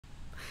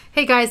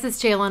Hey guys, it's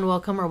Jalen.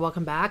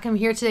 Welcome back. I'm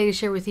here today to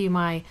share with you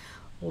my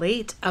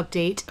late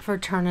update for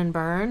Turn and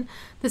Burn.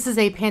 This is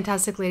a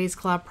Pantastic Ladies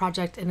collab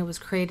project and it was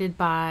created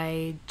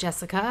by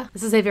Jessica.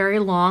 This is a very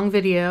long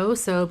video,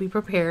 so be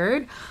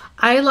prepared.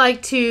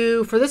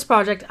 For this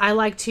project, I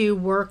like to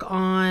work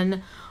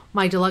on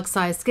my deluxe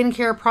size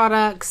skincare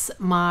products,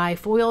 my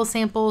foil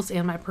samples,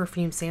 and my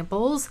perfume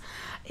samples.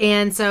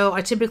 And so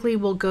I typically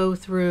will go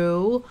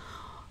through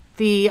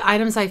the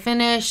items I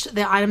finished,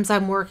 the items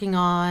I'm working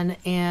on,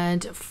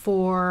 and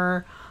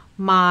for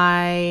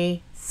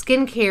my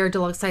skincare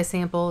deluxe size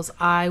samples,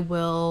 I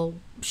will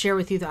share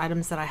with you the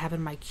items that I have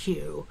in my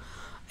queue.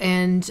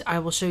 And I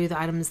will show you the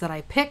items that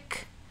I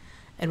pick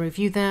and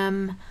review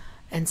them.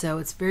 And so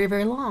it's very,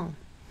 very long.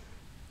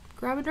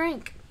 Grab a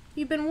drink.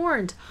 You've been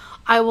warned.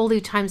 I will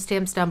leave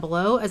timestamps down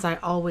below, as I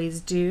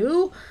always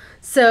do.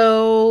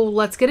 So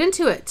let's get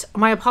into it.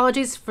 My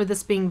apologies for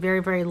this being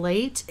very, very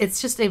late.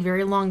 It's just a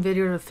very long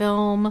video to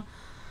film.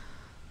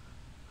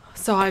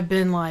 So I've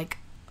been like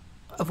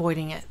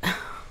avoiding it.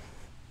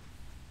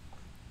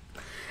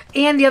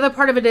 And the other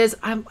part of it is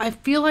I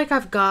feel like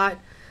I've got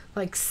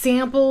like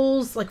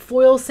samples, like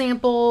foil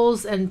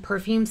samples and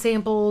perfume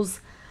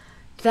samples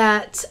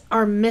that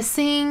are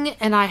missing,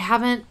 and I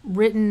haven't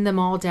written them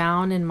all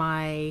down in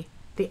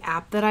the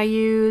app that I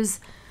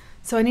use.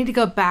 So I need to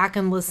go back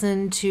and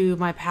listen to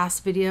my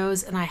past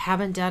videos, and I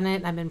haven't done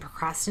it. I've been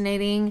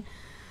procrastinating.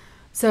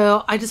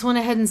 So I just went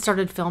ahead and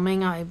started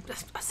filming.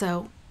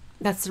 So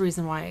that's the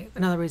reason why,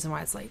 another reason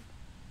why it's late.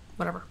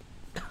 Whatever.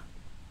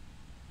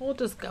 We'll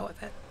just go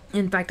with it.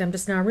 In fact, I'm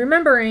just now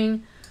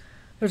remembering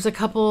there's a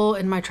couple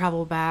in my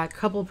travel bag, a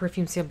couple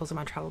perfume samples in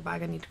my travel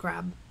bag I need to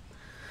grab.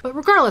 But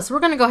regardless,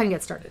 we're going to go ahead and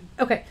get started.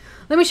 Okay,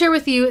 let me share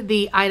with you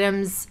the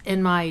items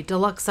in my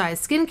deluxe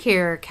size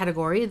skincare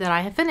category that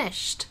I have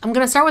finished. I'm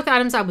going to start with the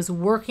items I was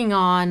working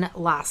on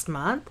last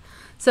month.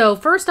 So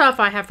first off,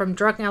 I have from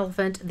Drunk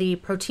Elephant the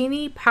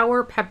Protini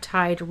Power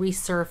Peptide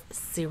Resurf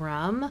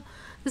Serum.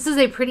 This is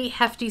a pretty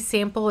hefty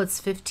sample.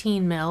 It's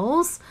 15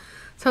 mils.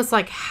 So it's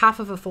like half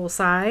of a full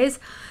size.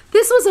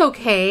 This was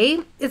okay.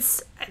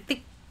 It's, I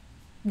think,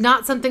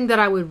 not something that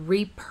I would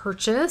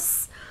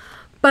repurchase,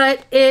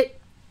 but it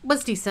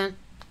was decent.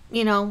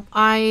 You know,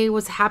 I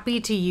was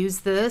happy to use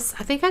this.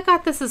 I think I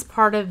got this as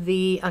part of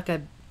like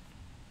a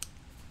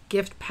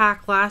gift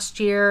pack last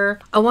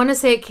year. I want to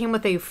say it came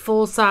with a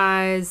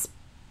full-size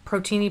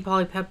Protini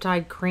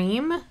polypeptide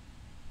cream.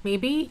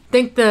 Maybe. I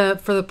think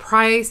for the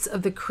price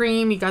of the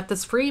cream, you got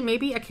this free.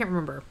 Maybe. I can't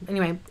remember.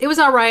 Anyway, it was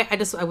all right.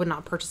 I would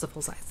not purchase a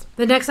full size.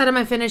 The next item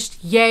I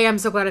finished, yay, I'm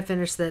so glad I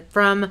finished it.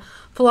 From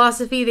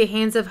Philosophy, the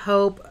Hands of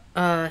Hope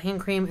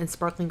hand cream and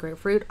sparkling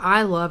grapefruit.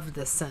 I loved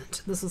this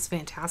scent. This was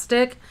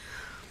fantastic.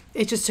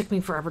 It just took me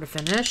forever to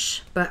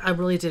finish, but I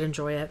really did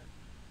enjoy it.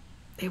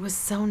 It was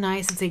so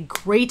nice. It's a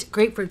great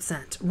grapefruit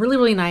scent. Really,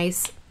 really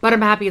nice, but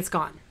I'm happy it's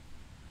gone.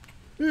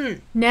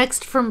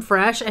 Next, from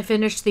Fresh, I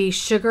finished the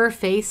Sugar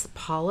Face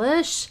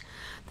Polish.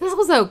 This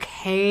was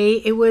okay.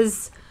 It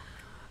was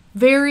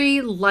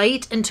very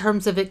light in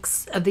terms of the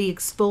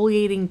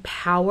exfoliating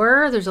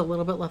power. There's a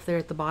little bit left there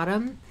at the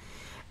bottom.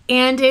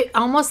 And it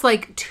almost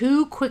like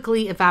too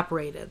quickly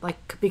evaporated,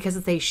 like because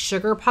it's a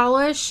sugar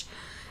polish.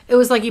 It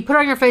was like you put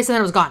it on your face and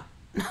then it was gone.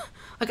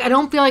 Like I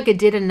don't feel like it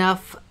did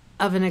enough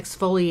of an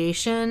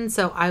exfoliation,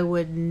 so I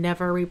would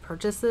never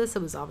repurchase this.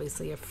 It was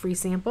obviously a free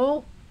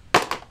sample.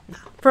 No.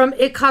 From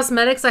IT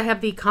Cosmetics, I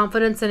have the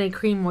Confidence in a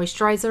Cream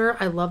Moisturizer.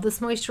 I love this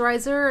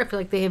moisturizer. I feel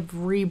like they have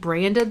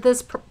rebranded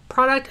this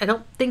product. I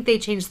don't think they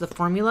changed the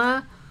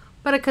formula,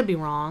 but I could be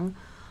wrong.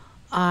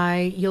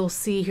 You'll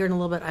see here in a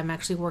little bit, I'm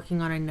actually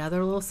working on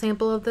another little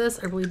sample of this.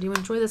 I really do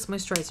enjoy this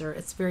moisturizer.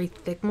 It's very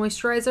thick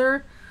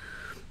moisturizer.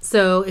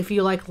 So if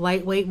you like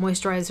lightweight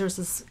moisturizers,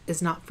 this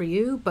is not for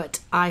you,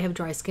 but I have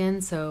dry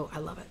skin, so I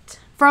love it.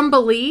 From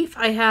Belief,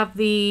 I have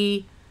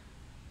the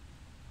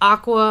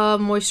Aqua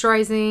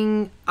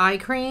Moisturizing Eye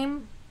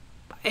Cream.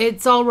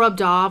 It's all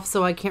rubbed off,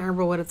 so I can't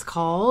remember what it's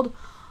called.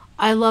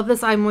 I love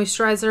this eye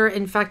moisturizer.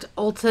 In fact,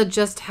 Ulta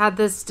just had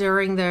this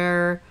during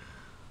their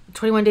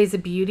 21 Days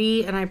of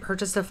Beauty, and I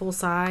purchased a full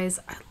size.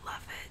 I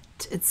love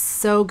it. It's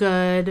so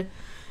good.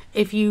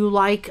 If you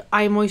like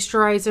eye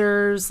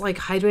moisturizers, like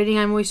hydrating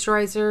eye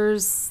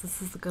moisturizers,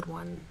 this is a good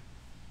one.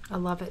 I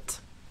love it.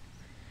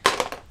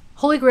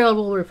 Holy Grail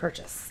will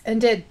repurchase,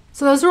 and did.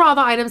 So those are all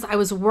the items I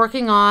was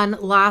working on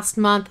last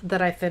month that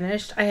I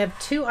finished. I have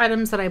 2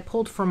 items that I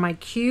pulled from my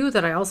queue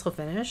that I also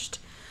finished.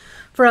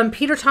 From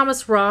Peter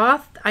Thomas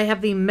Roth, I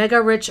have the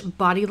Mega Rich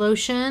Body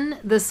Lotion.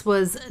 This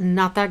was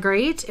not that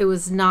great. It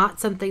was not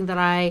something that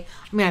I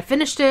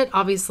finished it,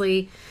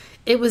 obviously.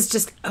 It was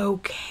just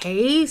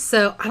okay.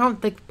 So I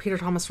don't think Peter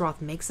Thomas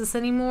Roth makes this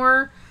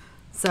anymore.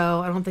 So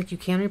I don't think you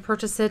can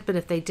repurchase it. But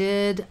if they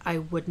did, I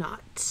would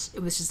not.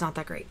 It was just not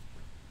that great.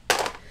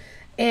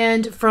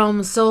 And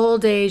from Sol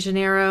de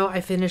Janeiro,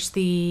 I finished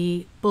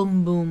the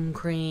Boom Boom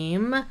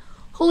Cream.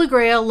 Holy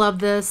Grail, love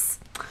this.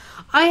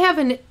 I have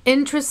an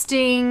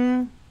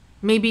interesting,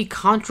 maybe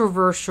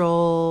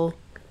controversial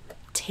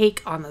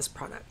take on this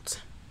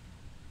product.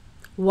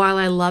 While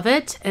I love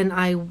it, and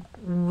I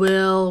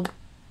will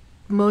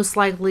most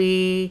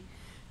likely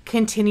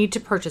continue to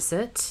purchase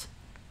it.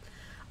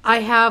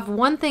 I have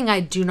one thing I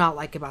do not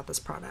like about this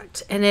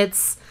product, and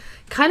it's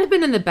kind of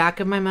been in the back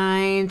of my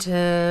mind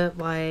to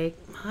like,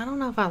 I don't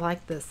know if I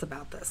like this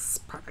about this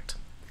product.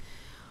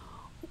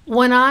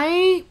 When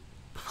I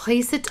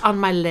place it on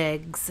my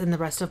legs and the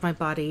rest of my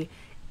body,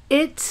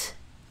 it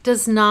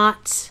does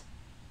not,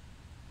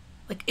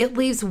 like, it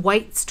leaves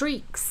white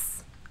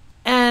streaks.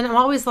 And I'm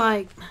always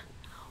like,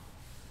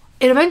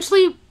 it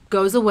eventually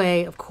goes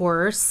away, of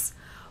course,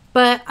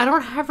 but I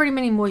don't have very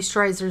many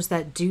moisturizers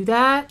that do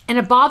that. And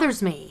it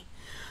bothers me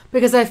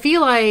because I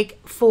feel like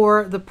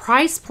for the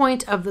price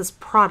point of this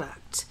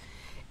product,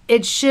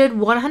 it should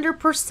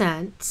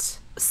 100%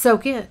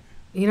 soak in.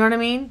 You know what I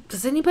mean?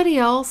 Does anybody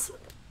else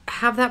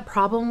have that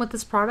problem with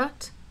this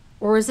product?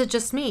 Or is it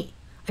just me?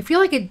 I feel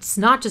like it's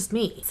not just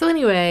me. So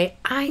anyway,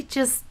 I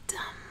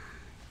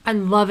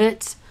love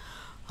it.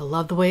 I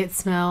love the way it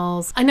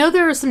smells. I know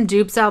there are some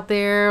dupes out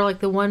there, like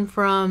the one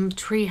from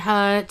Tree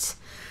Hut,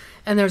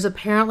 and there's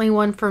apparently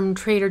one from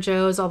Trader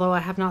Joe's, although I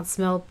have not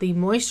smelled the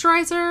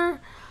moisturizer.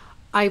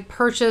 I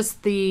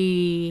purchased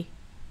the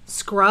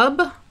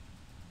scrub,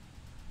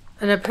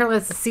 and apparently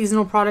it's a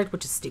seasonal product,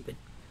 which is stupid.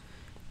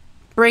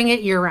 Bring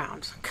it year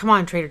round. Come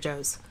on, Trader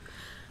Joe's.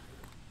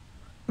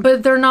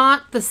 But they're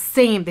not the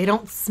same. They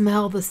don't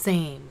smell the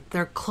same.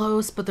 They're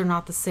close, but they're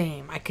not the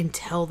same. I can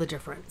tell the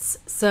difference.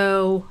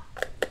 So,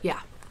 yeah.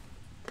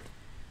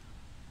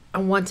 I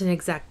want an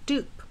exact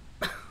dupe.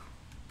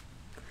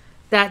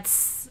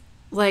 That's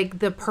like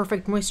the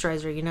perfect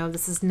moisturizer, you know?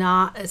 This is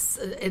not,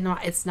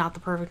 it's not the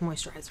perfect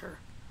moisturizer.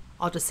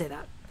 I'll just say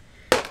that.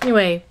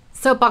 Anyway,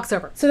 soapbox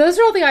over. So those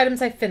are all the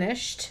items I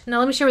finished. Now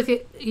let me share with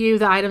you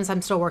the items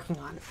I'm still working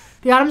on.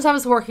 The items I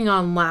was working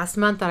on last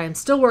month that I'm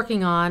still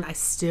working on, I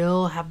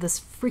still have this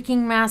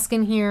freaking mask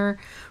in here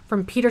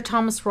from Peter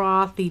Thomas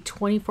Roth, the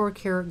 24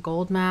 karat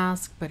gold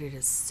mask, but it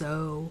is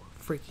so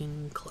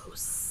freaking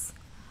close.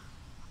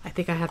 I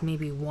think I have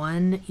maybe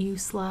one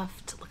use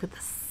left. Look at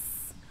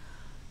this.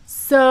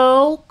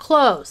 So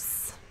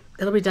close.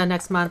 It'll be done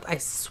next month. I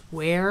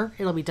swear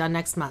it'll be done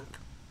next month.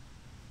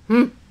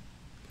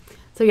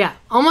 So yeah,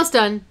 almost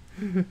done.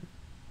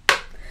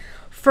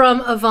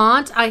 From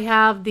Avant, I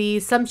have the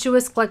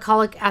Sumptuous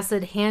Glycolic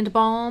Acid Hand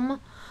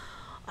Balm.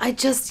 I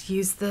just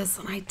used this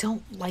and I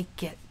don't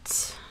like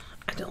it.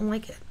 I don't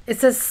like it. It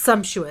says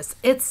sumptuous.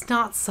 It's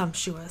not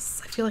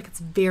sumptuous. I feel like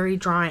it's very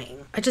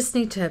drying. I just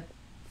need to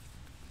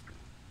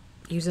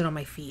use it on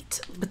my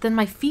feet. But then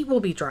my feet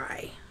will be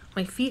dry.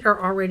 My feet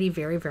are already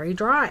very, very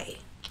dry.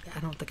 I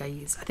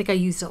think I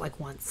used it like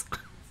once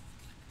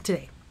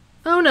today.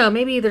 Oh no,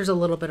 maybe there's a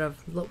little bit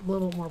of,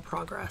 little more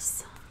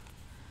progress.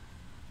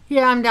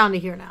 Yeah, I'm down to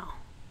here now.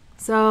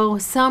 So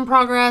some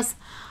progress.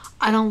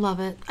 I don't love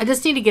it. I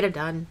just need to get it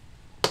done.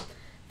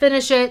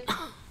 Finish it.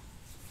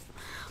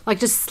 Like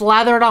just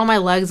slather it on my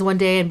legs one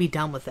day and be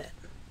done with it.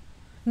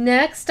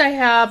 Next I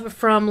have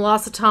from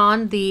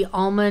L'Occitane the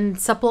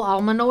supple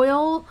almond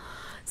oil.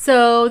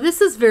 So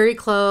this is very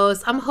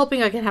close. I'm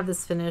hoping I can have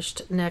this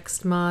finished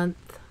next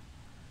month.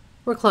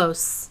 We're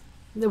close.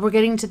 We're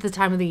getting to the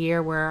time of the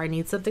year where I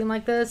need something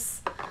like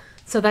this.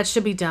 So that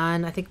should be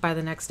done, I think, by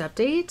the next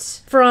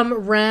update. From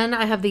Ren,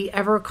 I have the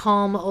Ever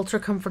Calm Ultra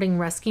Comforting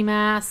Rescue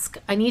Mask.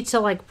 I need to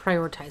like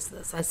prioritize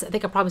this. I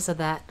think I probably said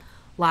that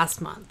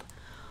last month.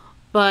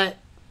 But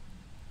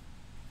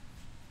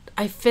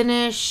I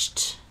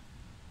finished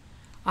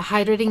a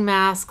hydrating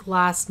mask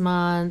last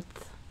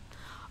month.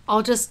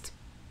 I'll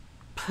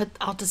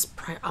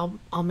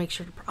make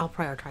sure I'll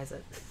prioritize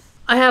it.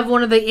 I have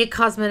one of the IT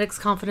Cosmetics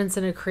Confidence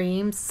in a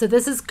Cream. So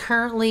this is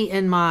currently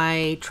in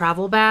my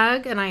travel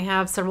bag and I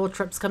have several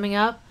trips coming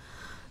up.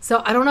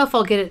 So I don't know if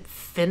I'll get it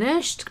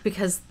finished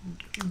because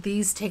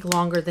these take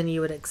longer than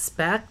you would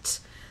expect.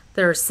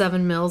 There are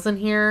 7 mils in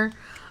here,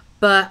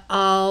 but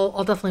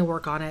I'll definitely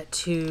work on it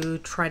to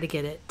try to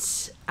get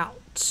it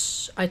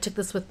out. I took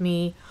this with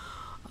me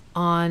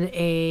on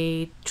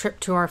a trip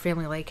to our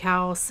family lake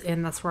house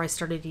and that's where I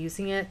started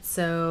using it.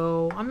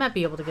 So I might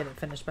be able to get it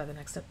finished by the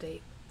next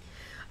update.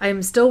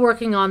 I'm still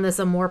working on this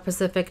Amore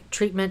Pacific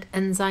Treatment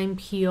Enzyme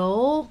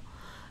Peel.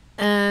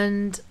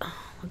 And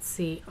let's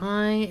see,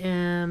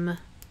 I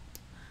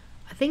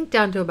think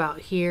down to about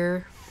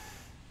here.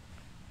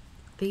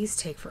 These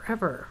take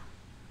forever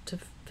to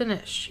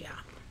finish, yeah.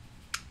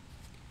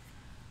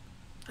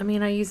 I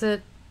mean, I use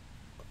it,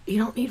 you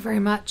don't need very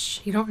much.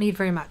 You don't need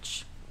very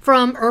much.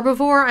 From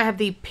Herbivore, I have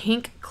the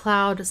Pink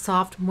Cloud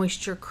Soft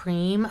Moisture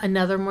Cream,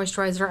 another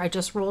moisturizer I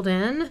just rolled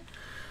in.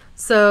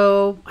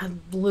 So I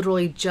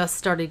literally just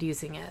started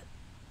using it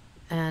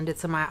and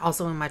it's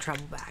also in my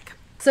travel bag.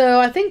 So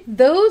I think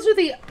those are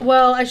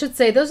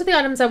those are the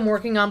items I'm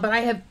working on, but I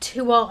have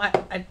two. Well,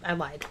 I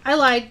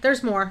lied.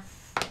 There's more.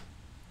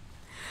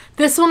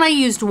 This one I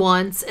used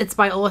once. It's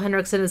by Ole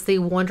Henriksen. It's the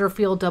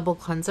Wonderfeel Double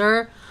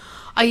Cleanser.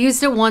 I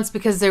used it once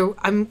because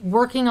I'm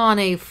working on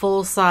a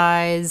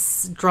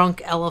full-size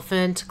Drunk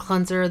Elephant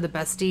cleanser, the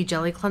Bestie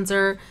Jelly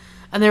Cleanser.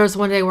 And there was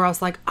one day where I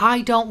was like,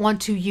 I don't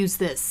want to use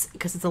this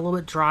because it's a little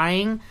bit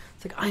drying.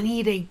 It's like, I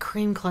need a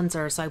cream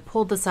cleanser. So I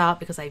pulled this out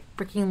because I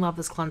freaking love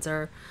this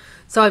cleanser.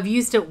 So I've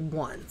used it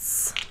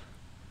once.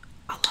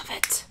 I love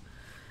it.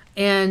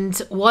 And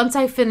once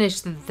I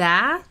finish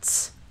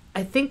that,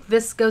 I think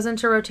this goes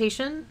into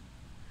rotation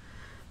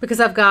because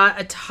I've got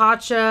a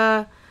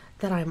Tatcha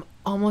that I'm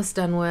almost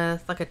done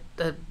with, like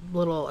a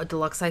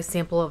deluxe size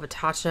sample of a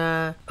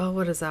Tatcha. Oh,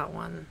 what is that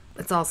one?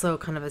 It's also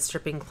kind of a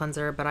stripping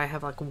cleanser, but I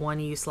have like one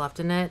use left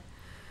in it.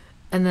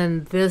 And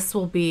then this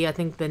will be, I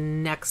think, the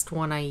next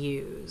one I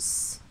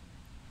use.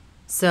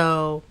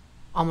 So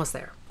almost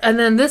there. And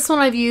then this one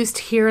I've used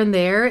here and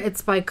there.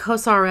 It's by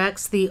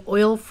CosRx, the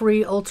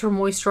oil-free ultra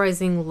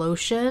moisturizing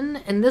lotion.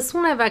 And this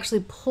one I've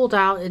actually pulled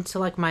out into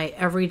like my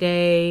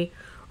everyday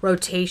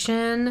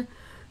rotation.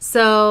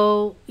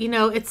 So, you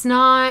know, it's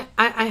not,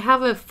 I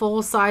have a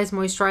full-size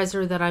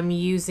moisturizer that I'm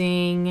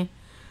using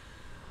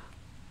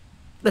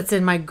that's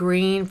in my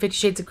green, 50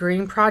 Shades of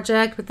Green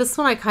project. But this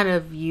one I kind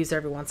of use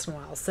every once in a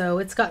while. So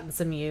it's gotten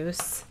some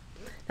use.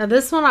 Now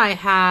this one I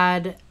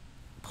had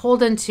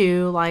pulled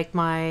into like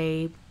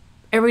my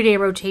everyday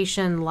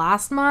rotation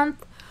last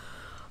month,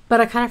 but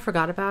I kind of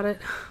forgot about it.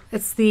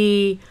 It's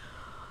the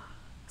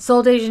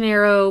Sol de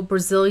Janeiro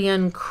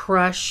Brazilian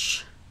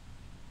Crush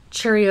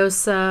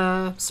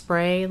Cheriosa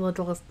spray,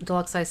 little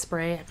deluxe size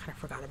spray. I kind of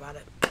forgot about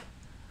it.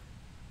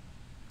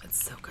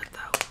 It's so good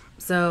though.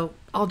 So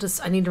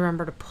I need to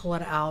remember to pull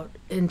it out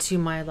into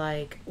my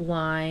like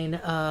line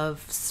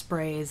of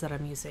sprays that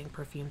I'm using,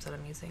 perfumes that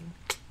I'm using.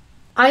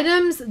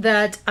 Items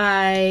that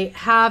I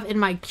have in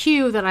my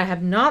queue that I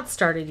have not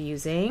started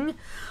using.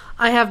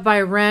 I have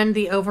by Ren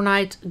the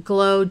Overnight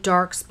Glow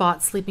Dark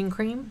Spot Sleeping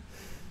Cream.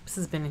 This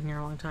has been in here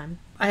a long time.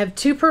 I have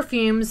 2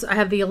 perfumes. I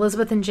have the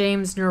Elizabeth &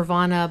 James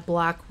Nirvana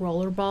Black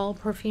Rollerball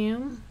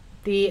perfume.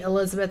 The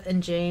Elizabeth &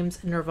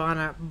 James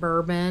Nirvana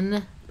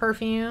Bourbon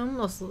perfume.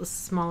 Also a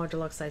smaller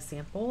deluxe size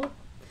sample.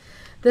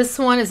 This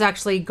one is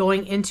actually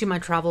going into my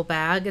travel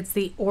bag. It's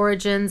the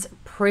Origins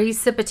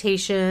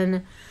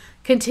Precipitation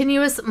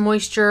Continuous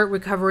Moisture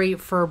Recovery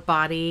for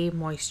Body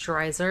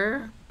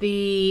Moisturizer.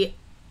 The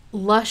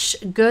Lush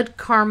Good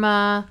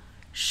Karma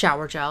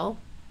Shower Gel.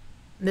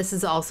 This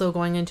is also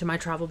going into my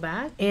travel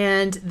bag.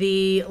 And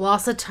the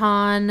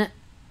L'Occitane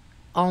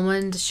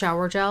Almond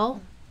Shower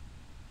Gel.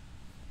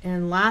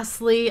 And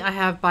lastly, I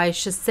have by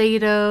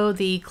Shiseido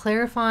the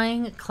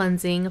Clarifying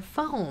Cleansing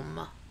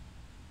Foam.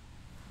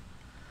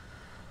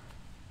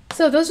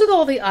 So those are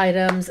all the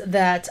items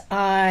that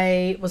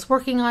I was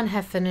working on,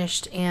 have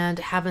finished, and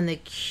have in the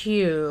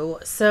queue.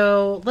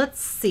 So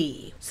let's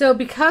see. So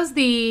because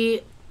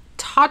the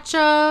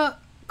Tatcha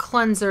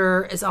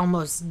cleanser is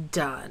almost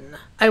done,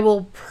 I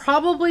will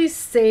probably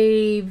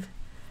save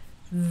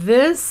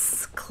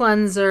this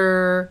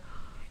cleanser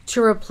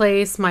to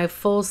replace my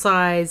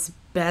full-size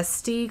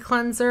Bestie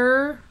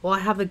cleanser. Well,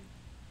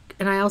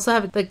 I also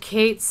have the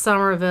Kate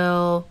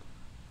Somerville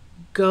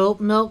Goat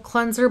Milk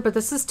cleanser, but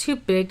this is too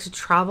big to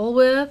travel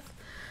with.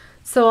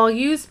 So I'll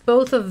use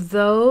both of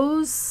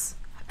those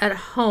at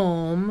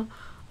home.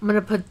 I'm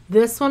going to put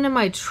this one in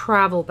my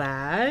travel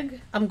bag.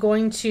 I'm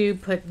going to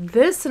put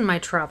this in my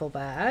travel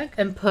bag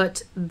and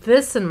put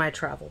this in my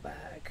travel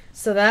bag.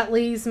 So that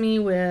leaves me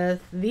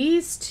with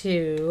these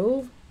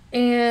 2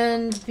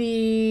 and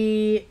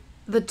the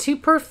 2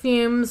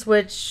 perfumes,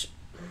 which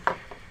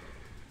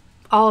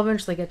I'll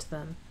eventually get to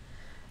them,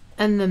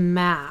 and the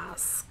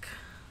mask.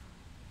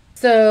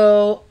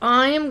 So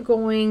I am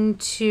going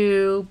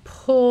to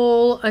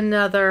pull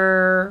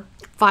another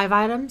 5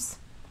 items.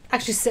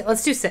 Actually,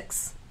 let's do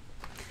 6.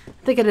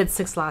 I think I did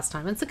 6 last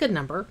time. It's a good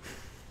number.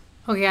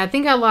 Okay, I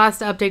think I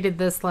last updated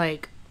this I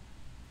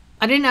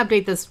didn't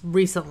update this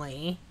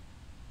recently,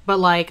 but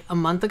like a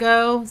month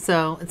ago,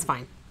 so it's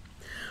fine.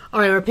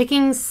 All right, we're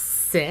picking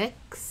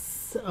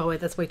 6. Oh wait,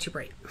 that's way too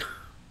bright.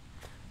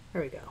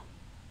 There we go.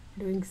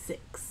 We're doing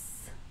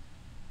 6.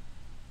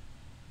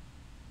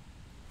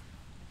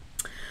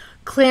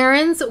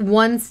 Clarins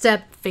One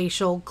Step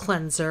Facial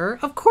Cleanser.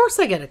 Of course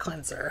I get a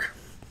cleanser.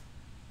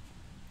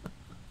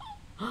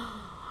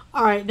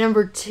 All right,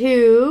 number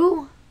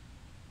 2.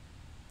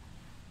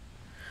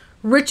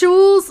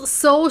 Rituals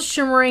Soul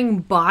Shimmering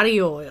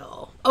Body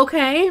Oil.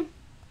 Okay.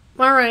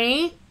 All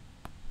right.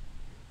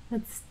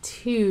 That's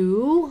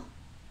 2.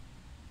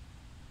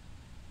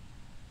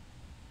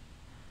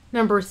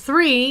 Number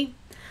 3.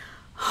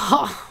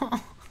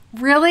 Oh,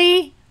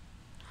 really?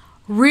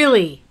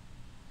 Really?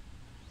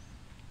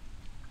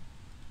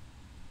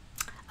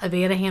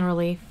 Aveda Hand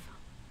Relief.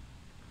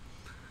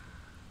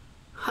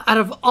 Out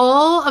of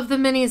all of the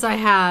minis I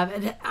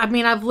have, I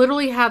mean, I've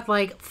literally had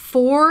like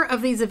 4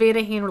 of these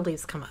Aveda Hand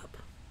Reliefs come up.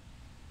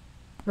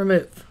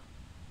 Remove.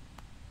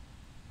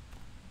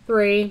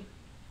 3.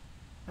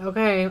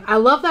 Okay. I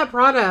love that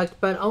product,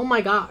 but oh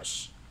my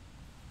gosh.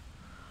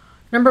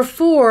 Number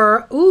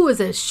 4, ooh, is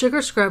a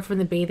sugar scrub from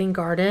the Bathing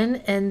Garden,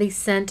 and the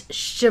scent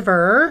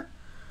Shiver.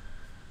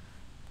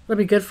 It'll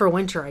be good for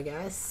winter, I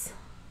guess.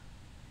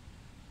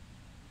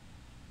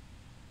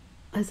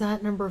 Is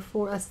that number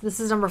 4? This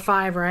is number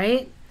 5,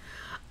 right?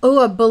 Oh,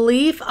 a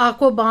Belief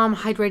Aqua Bomb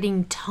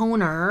Hydrating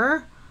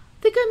Toner.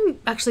 I think I'm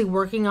actually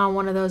working on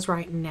one of those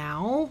right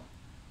now,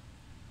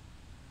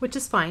 which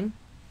is fine.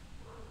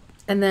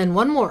 And then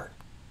one more.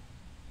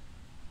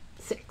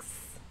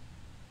 6.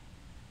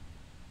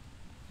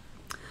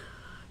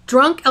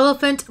 Drunk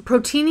Elephant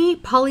Proteiny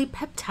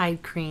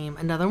Polypeptide Cream.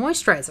 Another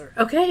moisturizer.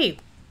 Okay.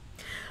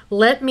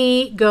 Let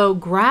me go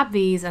grab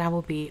these and I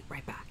will be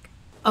right back.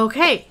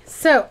 Okay,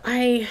 so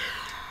I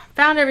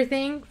found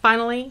everything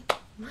finally.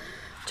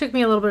 Took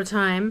me a little bit of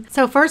time.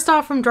 So first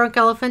off, from Drunk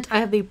Elephant, I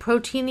have the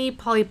Proteiny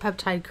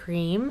Polypeptide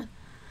Cream.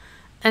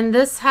 And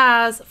this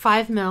has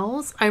 5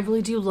 mils. I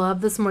really do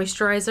love this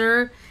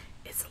moisturizer.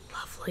 It's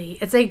lovely.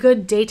 It's a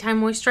good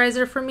daytime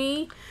moisturizer for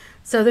me.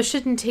 So this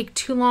shouldn't take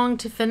too long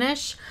to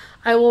finish.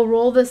 I will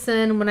roll this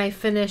in when I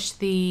finish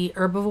the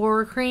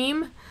Herbivore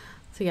Cream.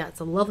 So yeah, it's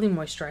a lovely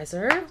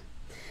moisturizer.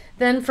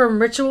 Then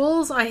from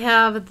Rituals, I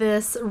have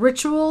this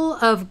Ritual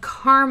of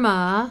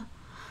Karma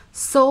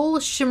Soul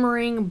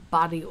Shimmering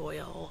Body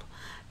Oil.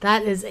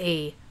 That is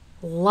a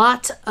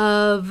lot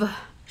of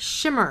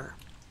shimmer.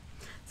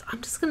 So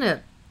I'm just going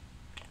to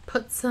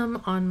put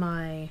some on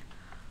my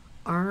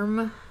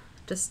arm,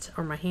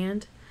 or my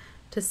hand,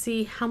 to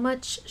see how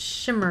much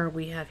shimmer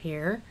we have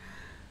here.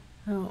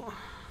 Oh.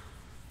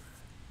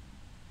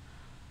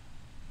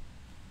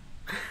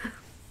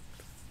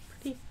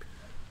 Pretty.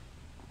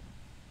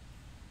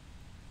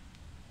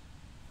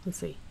 Let's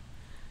see.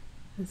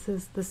 This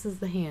is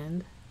the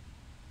hand.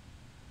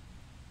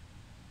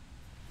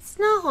 It's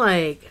not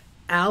like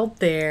out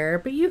there,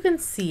 but you can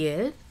see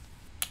it.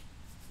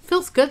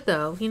 Feels good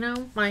though. You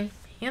know, my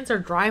hands are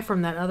dry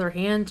from that other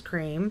hand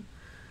cream.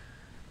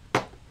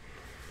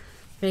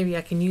 Maybe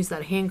I can use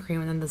that hand cream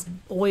and then this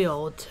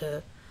oil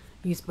to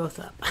use both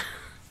up.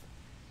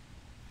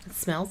 It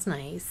smells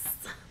nice.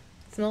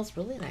 It smells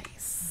really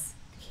nice.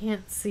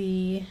 Can't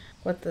see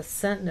what the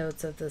scent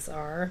notes of this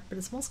are, but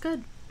it smells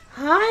good.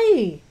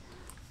 Hi!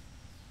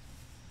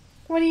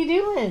 What are you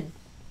doing?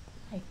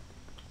 Hi.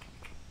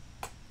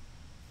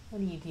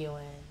 What are you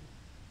doing?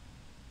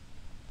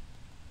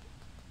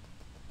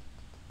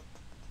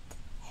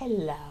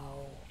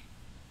 Hello.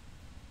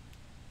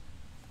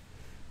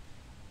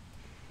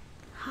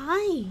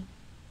 Hi.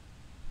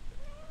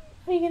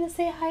 Are you going to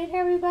say hi to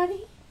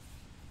everybody?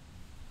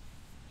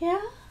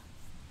 Yeah?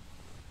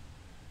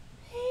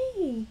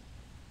 Hey.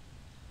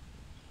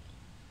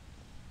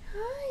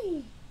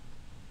 Hi.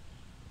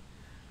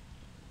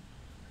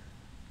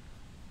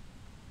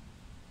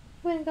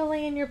 Want to go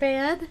lay in your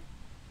bed?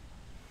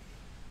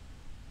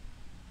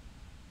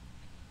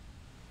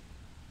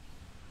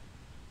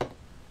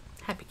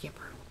 Happy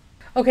camper.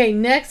 Okay,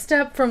 next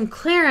up from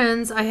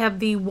Clarins, I have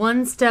the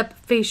One Step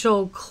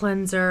Facial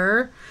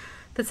Cleanser.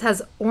 This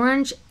has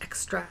orange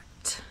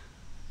extract.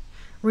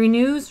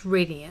 Renews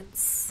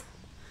radiance.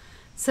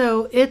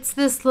 So it's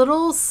this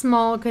little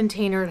small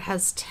container. It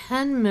has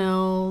 10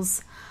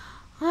 mils.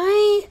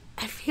 I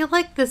feel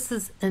like this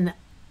is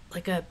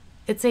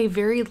it's a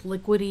very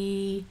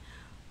liquidy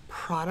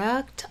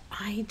product.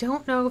 I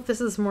don't know if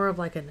this is more of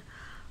like an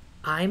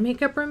eye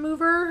makeup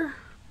remover.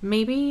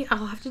 Maybe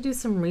I'll have to do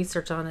some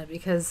research on it,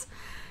 because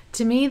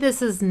to me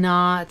this is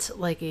not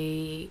like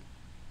an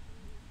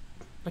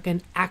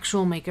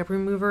actual makeup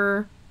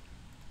remover,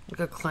 like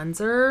a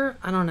cleanser.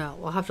 I don't know.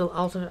 I'll have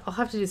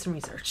to do some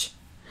research.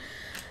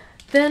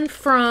 Then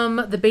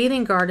from the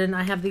Bathing Garden,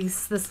 I have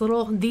this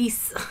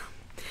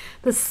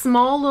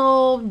small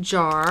little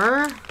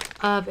jar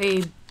of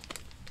a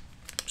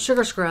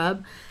sugar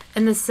scrub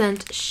in the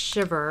scent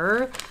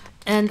Shiver,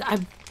 and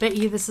I bet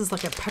you this is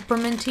like a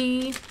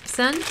pepperminty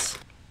scent.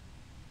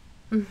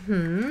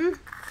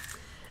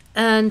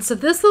 And so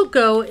this will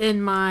go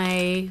in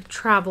my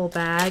travel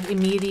bag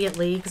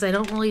immediately, because I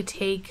don't really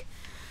take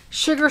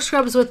sugar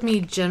scrubs with me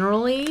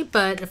generally,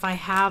 but if I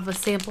have a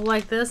sample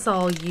like this,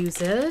 I'll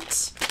use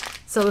it.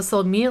 So this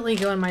will immediately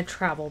go in my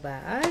travel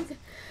bag.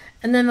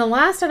 And then the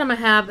last item I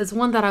have is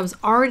one that I was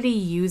already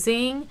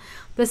using.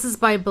 This is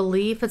by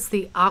Belief. It's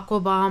the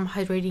Aqua Bomb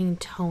Hydrating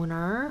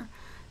Toner.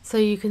 So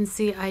you can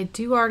see I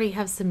do already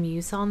have some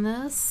use on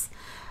this.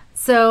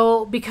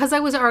 So because I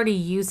was already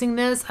using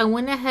this, I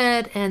went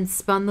ahead and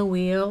spun the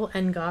wheel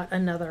and got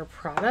another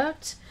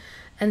product.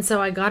 And so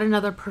I got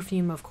another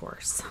perfume, of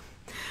course.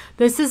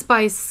 This is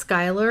by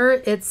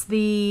Skylar. It's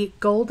the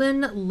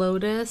Golden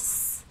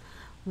Lotus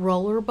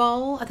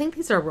Rollerball. I think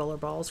these are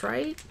rollerballs,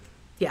 right?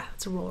 Yeah,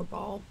 it's a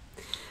rollerball.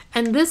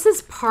 And this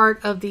is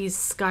part of the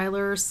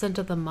Skylar Scent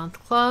of the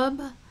Month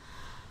Club.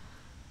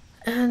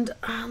 And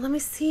let me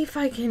see if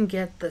I can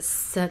get the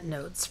scent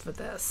notes for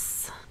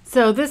this.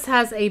 So this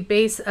has a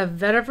base of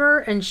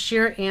vetiver and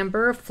sheer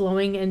amber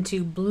flowing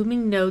into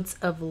blooming notes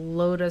of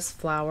lotus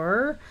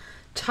flower,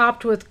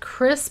 topped with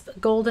crisp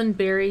golden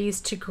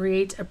berries to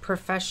create a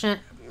progression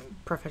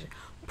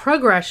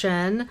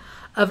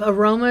of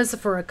aromas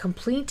for a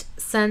complete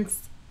scent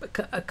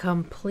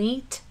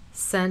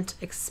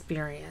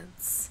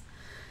experience.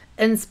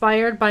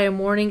 Inspired by a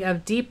morning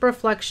of deep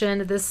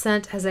reflection, this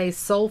scent has a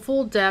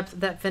soulful depth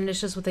that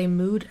finishes with a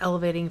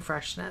mood-elevating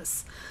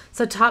freshness.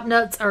 So top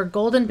notes are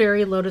golden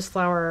berry, lotus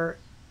flower,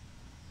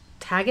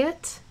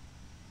 Taget,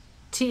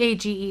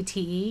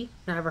 Tagete.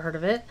 Never heard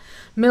of it.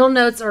 Middle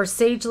notes are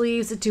sage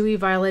leaves, dewy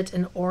violet,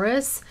 and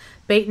orris.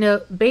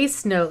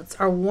 Base notes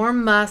are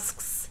warm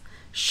musks,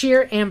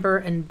 sheer amber,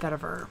 and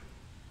vetiver.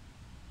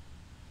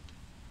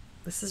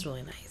 This is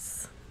really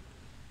nice.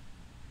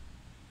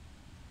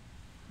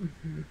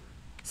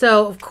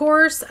 So of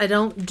course I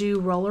don't do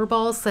roller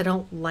balls because I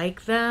don't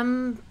like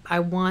them. I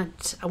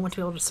want to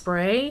be able to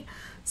spray.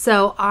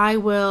 So I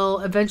will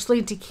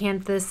eventually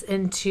decant this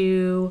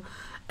into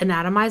an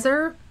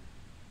atomizer.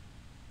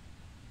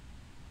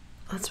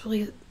 That's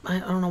really, I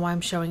don't know why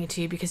I'm showing it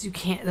to you because you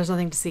can't, there's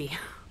nothing to see.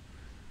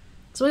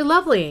 It's really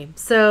lovely.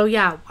 So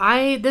yeah,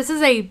 this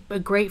is a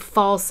great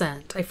fall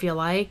scent, I feel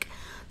like.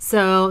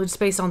 So just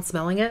based on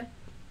smelling it.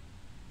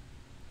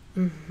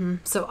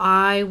 So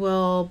I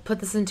will put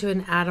this into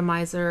an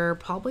atomizer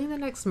probably in the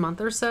next month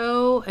or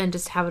so and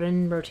just have it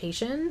in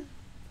rotation.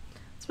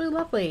 It's really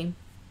lovely.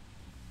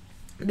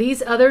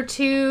 These other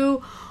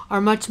two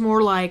are much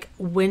more like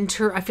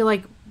winter. I feel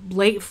like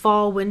late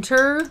fall,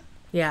 winter.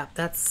 Yeah,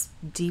 that's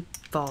deep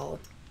fall,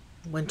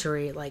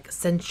 wintry, like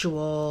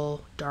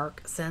sensual,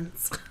 dark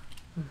scents.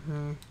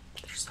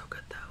 They're so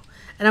good though.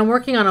 And I'm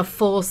working on a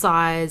full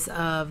size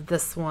of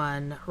this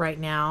one right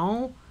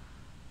now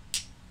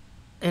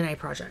in a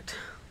project.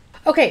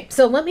 Okay,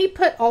 so let me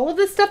put all of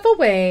this stuff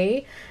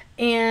away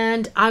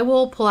and I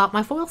will pull out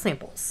my foil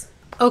samples.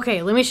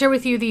 Okay, let me share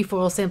with you the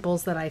foil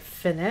samples that I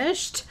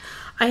finished.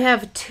 I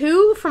have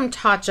two from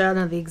Tatcha,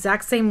 and the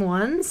exact same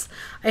ones.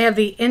 I have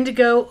the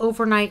Indigo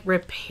Overnight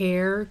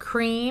Repair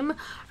Cream.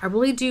 I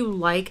really do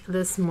like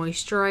this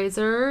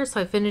moisturizer,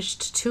 so I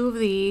finished two of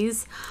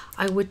these.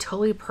 I would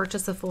totally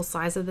purchase a full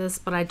size of this,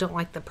 but I don't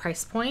like the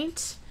price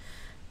point.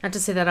 Not to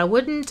say that I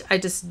wouldn't, I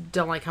just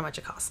don't like how much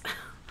it costs.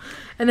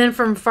 And then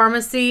from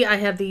Pharmacy, I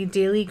have the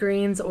Daily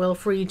Greens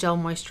Oil-Free Gel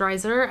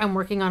Moisturizer. I'm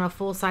working on a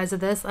full size of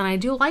this, and I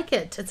do like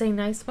it. It's a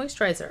nice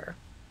moisturizer.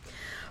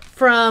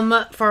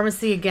 From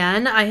Pharmacy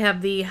again, I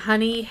have the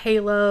Honey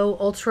Halo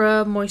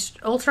Ultra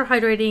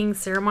Hydrating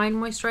Ceramide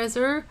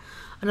Moisturizer.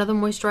 Another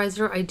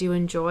moisturizer I do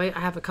enjoy. I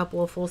have a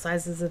couple of full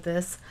sizes of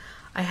this.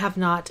 I have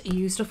not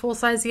used a full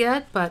size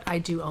yet, but I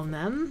do own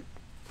them.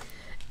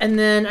 And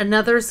then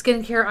another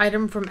skincare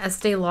item from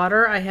Estee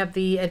Lauder. I have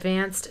the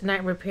Advanced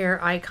Night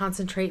Repair Eye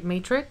Concentrate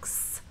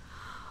Matrix.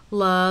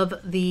 Love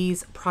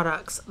these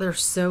products. They're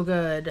so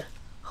good.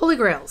 Holy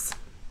grails.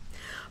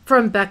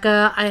 From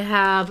Becca, I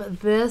have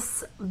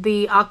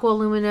the Aqua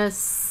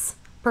Luminous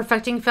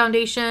Perfecting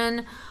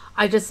Foundation.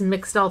 I just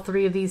mixed all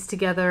three of these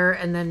together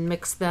and then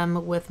mixed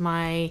them with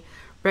my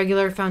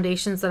regular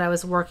foundations that I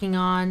was working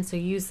on. So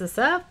use this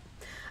up.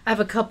 I have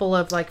a couple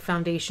of like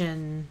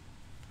foundation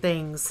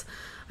things.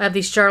 I have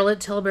the Charlotte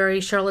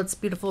Tilbury Charlotte's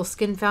Beautiful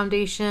Skin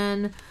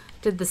Foundation.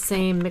 Did the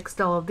same, mixed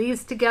all of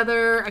these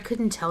together. I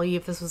couldn't tell you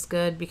if this was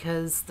good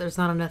because there's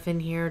not enough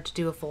in here to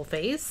do a full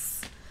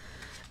face.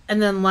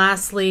 And then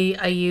lastly,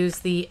 I use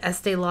the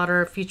Estee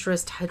Lauder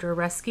Futurist Hydra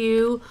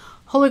Rescue.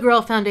 Holy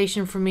Grail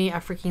foundation for me. I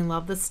freaking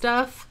love this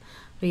stuff.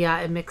 But yeah,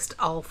 I mixed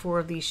all four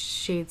of these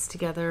shades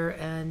together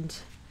and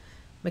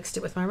mixed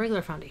it with my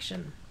regular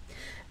foundation.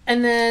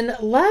 And then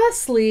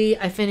lastly,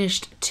 I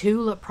finished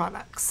two lip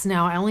products.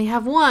 Now I only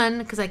have one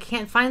because I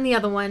can't find the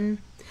other one,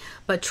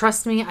 but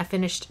trust me, I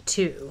finished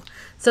two.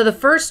 So the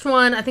first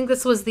one, I think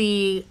this was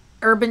the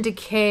Urban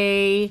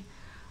Decay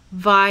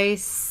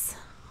Vice.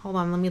 Hold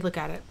on, let me look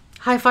at it.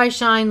 Hi-Fi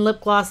Shine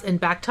Lip Gloss in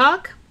Back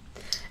Talk.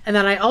 And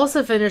then I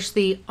also finished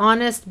the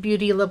Honest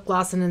Beauty Lip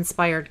Gloss in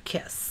Inspired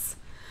Kiss.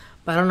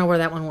 But I don't know where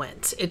that one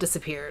went. It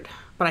disappeared.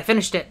 But I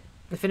finished it.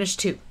 I finished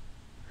two.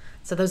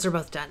 So those are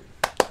both done.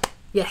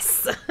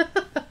 Yes.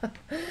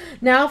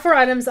 Now for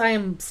items I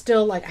am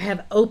still like, I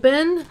have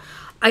open.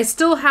 I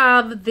still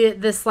have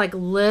this like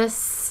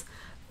Liss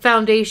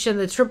foundation,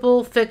 the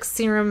Triple Fix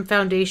Serum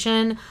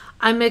Foundation.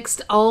 I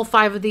mixed all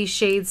 5 of these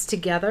shades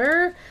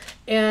together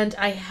and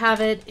I have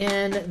it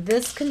in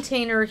this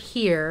container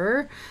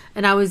here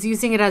and I was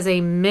using it as a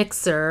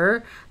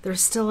mixer. There's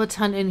still a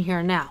ton in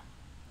here now.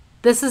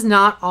 This is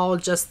not all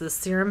just the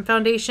serum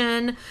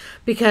foundation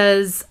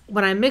because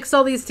when I mixed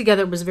all these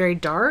together, it was very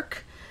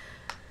dark,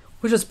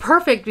 which was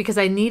perfect because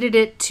I needed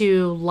it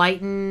to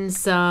lighten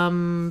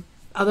some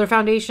other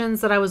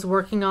foundations that I was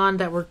working on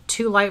that were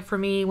too light for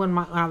me when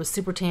I was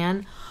super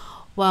tan.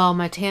 Well,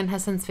 my tan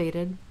has since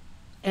faded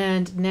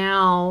and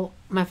now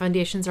my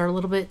foundations are a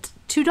little bit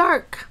too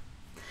dark.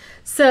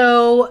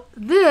 So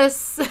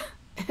this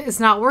is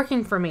not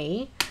working for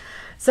me.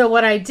 So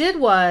what I did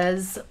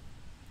was,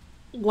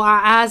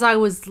 as I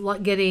was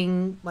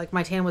getting, like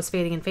my tan was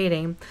fading and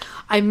fading,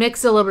 I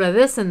mixed a little bit of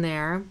this in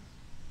there.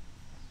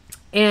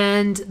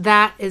 And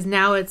that is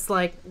now it's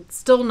like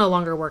still no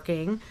longer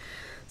working.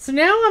 So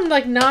now I'm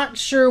like not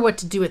sure what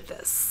to do with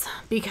this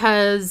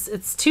because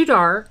it's too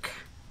dark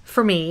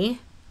for me.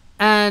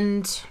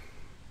 And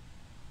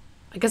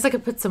I guess I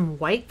could put some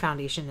white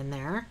foundation in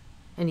there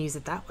and use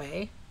it that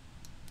way.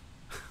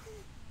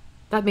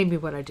 That may be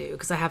what I do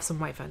because I have some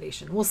white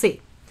foundation. We'll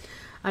see.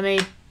 I may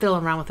fiddle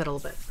around with it a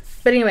little bit.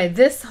 But anyway,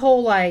 this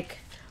whole like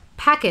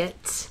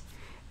packet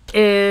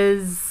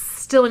is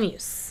still in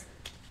use.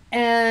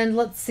 And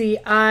let's see,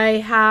 I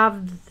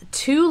have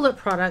 2 lip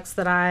products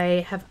that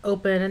I have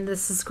opened, and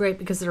this is great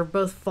because they're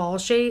both fall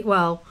shade.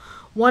 Well,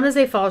 one is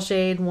a fall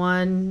shade,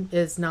 one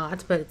is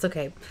not, but it's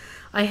okay.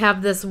 I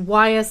have this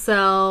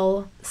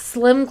YSL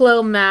Slim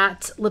Glow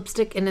Matte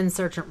Lipstick in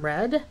Insurgent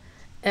Red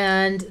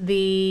and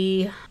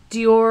the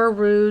Dior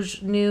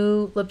Rouge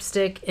New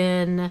Lipstick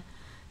in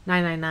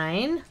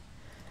 999.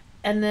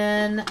 And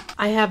then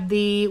I have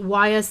the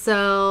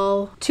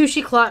YSL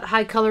Touche Clot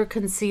High Cover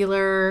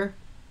Concealer,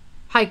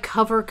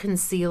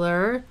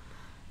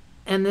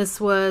 and this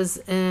was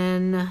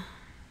in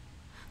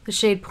the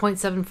shade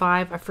 0.75.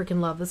 I freaking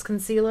love this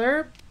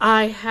concealer.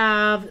 I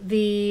have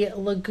the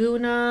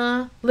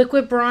Laguna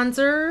Liquid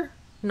Bronzer,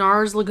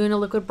 NARS Laguna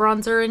Liquid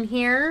Bronzer in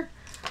here.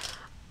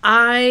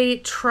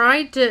 I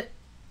can't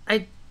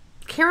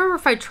remember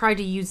if I tried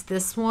to use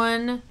this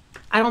one.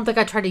 I don't think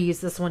I tried to use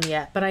this one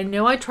yet, but I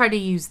know I tried to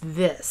use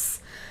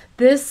this.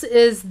 This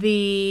is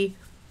the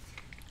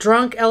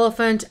Drunk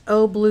Elephant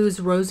Eau Blues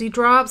Rosy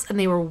Drops, and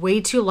they were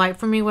way too light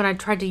for me when I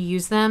tried to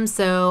use them,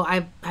 so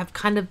I have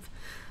kind of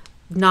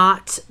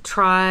not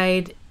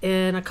tried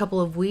in a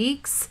couple of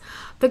weeks.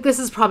 I think this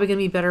is probably going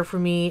to be better for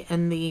me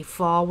in the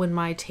fall when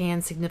my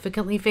tan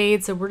significantly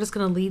fades, so we're just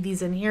going to leave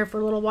these in here for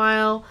a little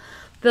while.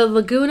 The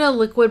Laguna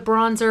Liquid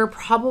Bronzer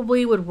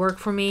probably would work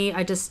for me.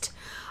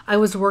 I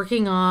was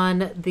working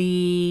on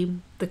the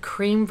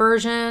cream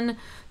version,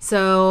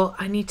 so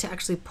I need to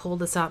actually pull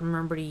this out and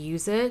remember to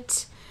use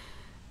it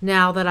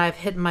now that I've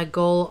hit my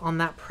goal on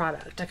that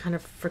product. I kind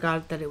of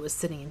forgot that it was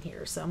sitting in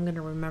here, so I'm going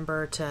to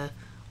remember to, I'm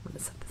going to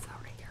set this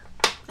out right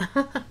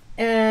here.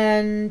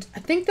 And I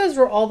think those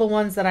were all the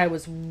ones that I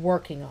was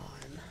working on.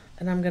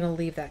 And I'm going to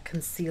leave that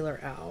concealer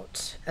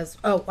out.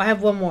 Oh, I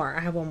have one more.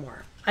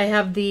 I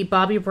have the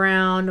Bobbi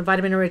Brown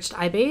Vitamin Enriched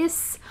Eye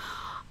Base.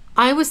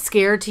 I was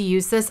scared to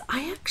use this.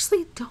 I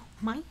actually don't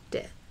mind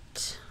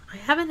it. I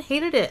haven't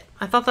hated it.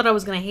 I thought that I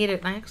was going to hate it,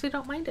 and I actually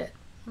don't mind it.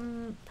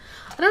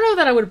 I don't know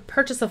that I would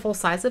purchase a full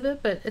size of it,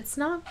 but it's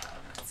not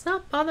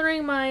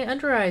bothering my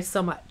under eyes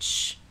so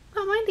much.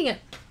 Not minding it.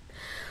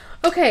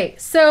 Okay,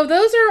 so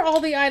those are all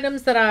the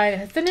items that I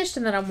have finished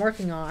and that I'm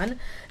working on.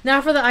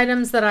 Now for the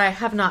items that I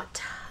have not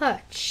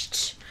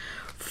touched.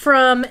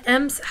 From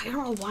I don't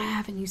know why I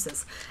haven't used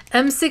this.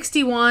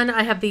 M61,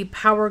 I have the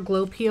Power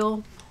Glow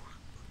Peel.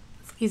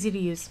 It's easy to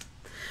use.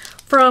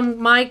 From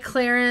My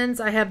Clarins,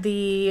 I have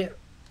the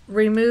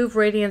Remove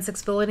Radiance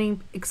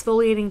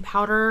Exfoliating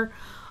Powder.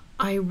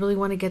 I really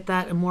want to get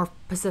that a more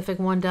Pacific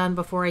one done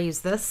before I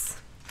use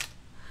this.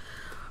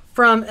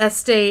 From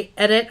Estee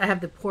Edit, I have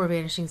the Pore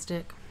Vanishing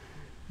Stick.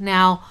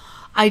 Now,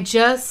 I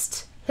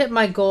just hit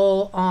my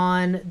goal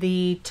on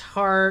the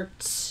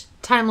Tarte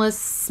Timeless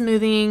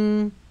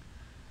Smoothing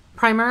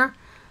Primer.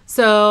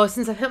 So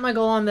since I've hit my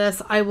goal on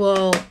this, I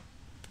will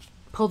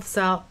pull this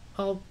out.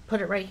 I'll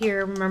put it right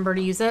here. Remember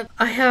to use it.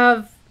 I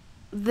have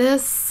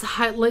this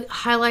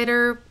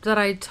highlighter that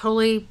I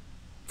totally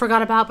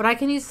forgot about, but I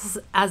can use this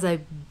as a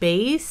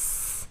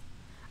base.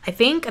 I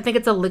think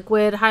it's a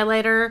liquid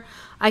highlighter.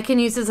 I can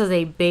use this as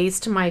a base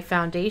to my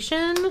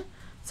foundation,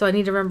 so I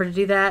need to remember to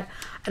do that.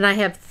 And I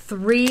have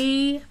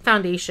 3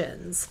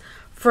 foundations.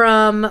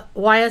 From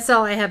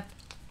YSL, I have,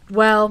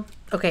 well,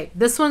 okay,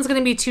 this one's going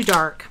to be too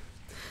dark,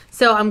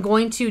 so I'm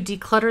going to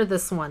declutter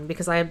this one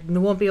because I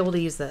won't be able to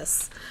use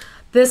this.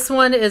 This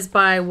one is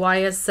by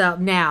YSL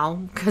now,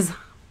 because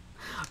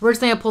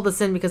originally I pulled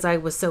this in because I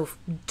was so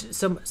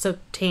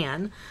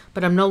tan,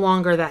 but I'm no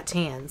longer that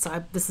tan.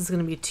 So this is going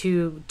to be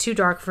too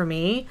dark for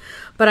me.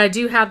 But I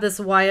do have this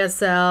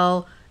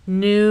YSL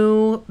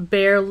New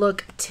Bare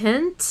Look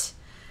Tint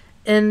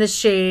in the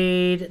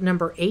shade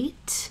number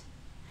 8.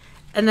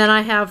 And then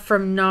I have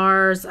from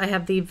NARS, I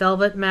have the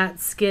Velvet Matte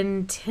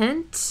Skin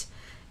Tint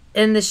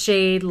in the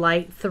shade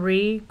Light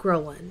 3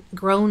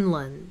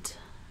 Groenland.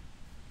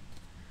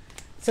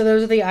 So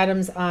those are the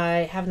items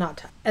I have not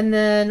touched. And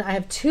then I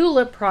have two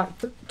lip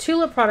products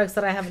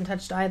that I haven't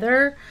touched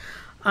either.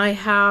 I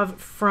have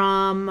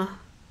from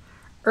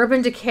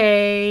Urban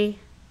Decay,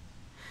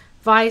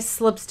 Vice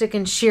Lipstick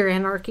in Sheer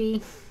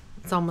Anarchy.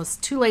 It's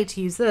almost too late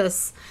to use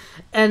this.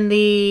 And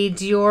the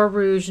Dior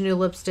Rouge New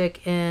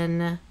Lipstick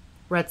in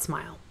Red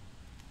Smile.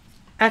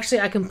 Actually,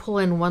 I can pull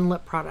in 1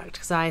 lip product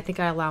because I think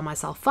I allow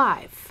myself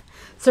 5.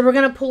 So we're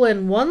going to pull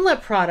in 1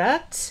 lip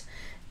product.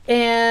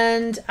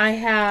 And I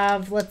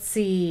have, let's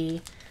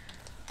see,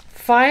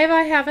 5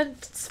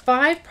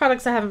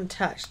 products I haven't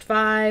touched.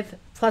 5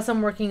 plus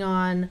I'm working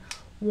on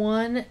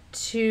 1,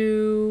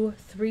 2,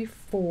 3,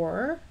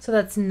 4. So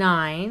that's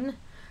 9.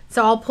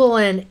 So I'll pull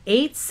in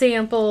 8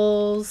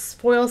 samples,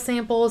 foil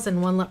samples,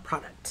 and 1 lip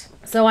product.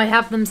 So I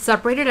have them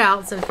separated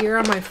out. So here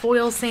are my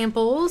foil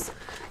samples.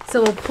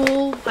 So we'll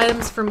pull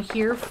items from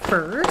here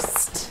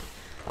first.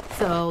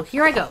 So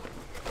here I go.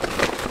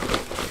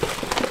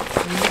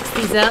 Mix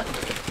these up.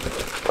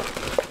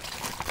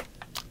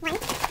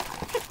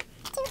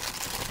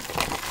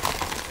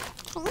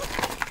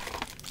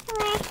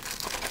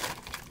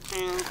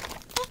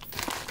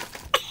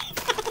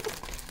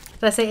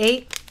 Did I say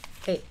 8?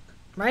 8,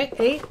 right?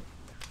 8?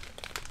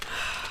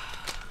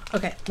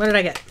 Okay, what did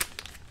I get?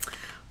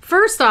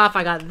 First off,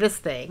 I got this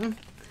thing.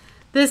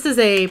 This is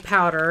a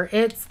powder.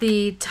 It's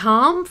the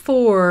Tom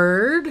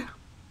Ford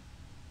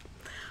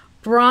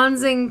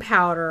bronzing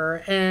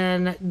powder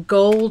in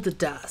Gold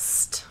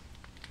Dust.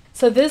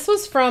 So this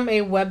was from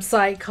a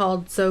website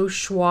called So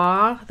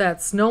Schwa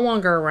that's no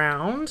longer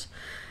around.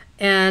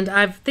 And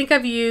I think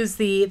I've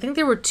used I think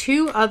there were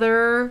 2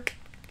 other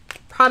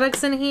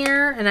products in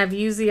here, and I've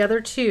used the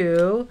other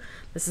 2.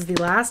 This is the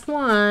last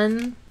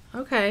one.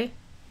 Okay.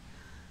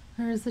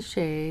 There's the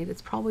shade.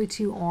 It's probably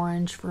too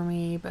orange for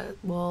me, but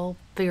we'll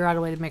figure out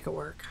a way to make it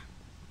work.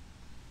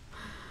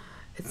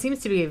 It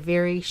seems to be a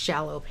very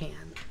shallow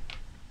pan.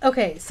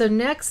 Okay, so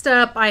next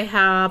up I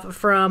have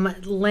from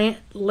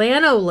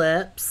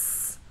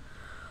Lanolips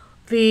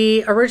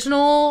the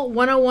original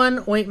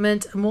 101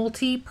 ointment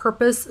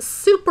multi-purpose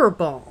super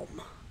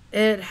balm.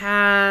 It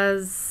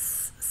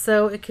has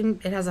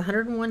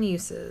 101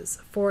 uses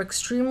for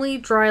extremely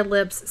dry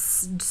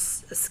lips,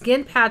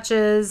 skin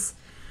patches,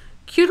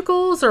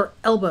 cuticles, or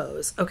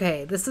elbows.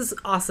 Okay, this is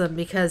awesome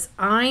because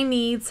I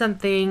need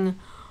something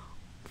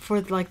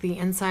for like the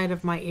inside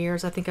of my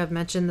ears. I think I've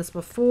mentioned this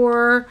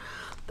before.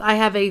 I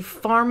have a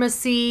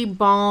pharmacy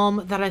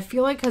balm that I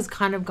feel like has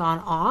kind of gone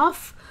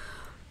off.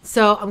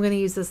 So I'm going to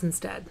use this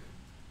instead.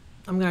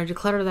 I'm going to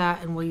declutter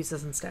that and we'll use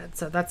this instead.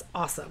 So that's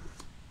awesome.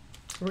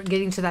 We're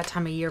getting to that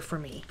time of year for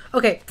me.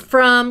 Okay,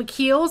 from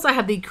Kiehl's, I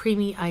have the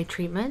creamy eye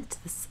treatment.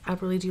 I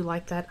really do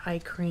like that eye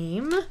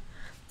cream.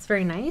 It's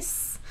very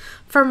nice.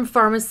 From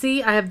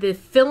Pharmacy, I have the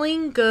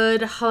Feeling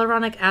Good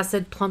Hyaluronic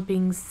Acid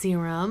Plumping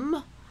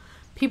Serum.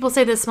 People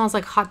say this smells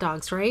like hot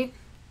dogs, right?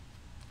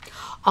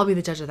 I'll be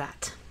the judge of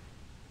that.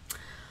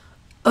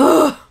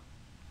 Ugh!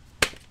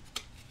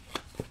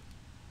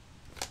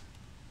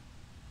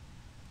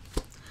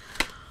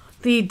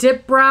 The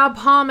Dip Brow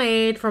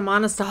Pomade from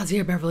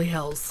Anastasia Beverly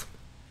Hills.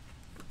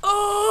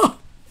 Oh!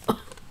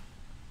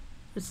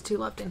 There's 2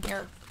 left in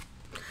here.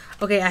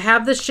 Okay, I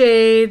have the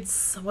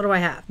shades. What do I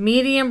have?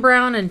 Medium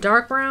brown and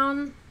dark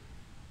brown.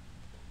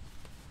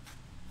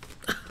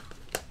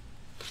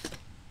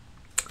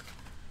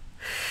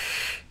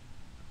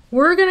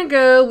 We're gonna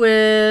go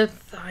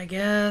with, I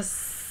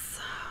guess,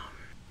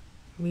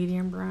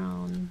 medium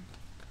brown.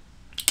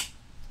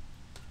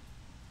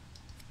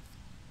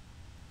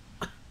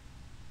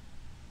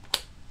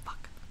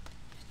 Fuck.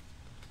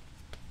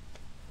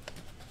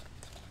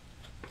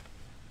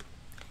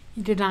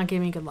 You did not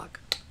give me good luck.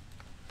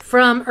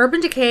 From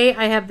Urban Decay,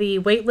 I have the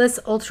Weightless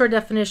Ultra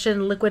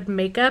Definition Liquid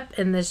Makeup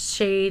in the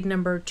shade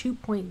number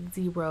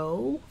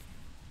 2.0.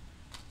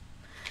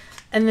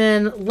 And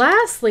then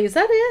lastly, is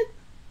that it?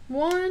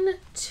 1,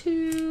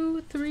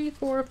 2, 3,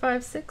 4,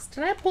 5, 6.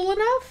 Did I pull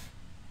enough?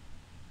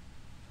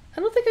 I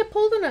don't think I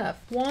pulled enough.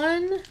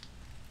 1,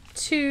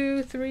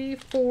 2, 3,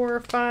 4,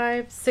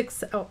 5,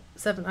 6. Oh,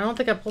 7. I don't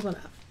think I pulled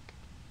enough.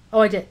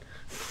 Oh, I did.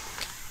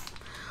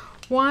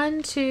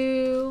 1,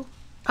 2.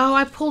 Oh,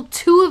 I pulled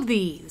 2 of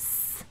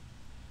these.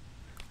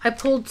 I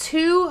pulled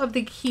 2 of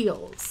the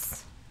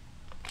Kiehl's.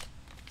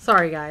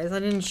 Sorry, guys. I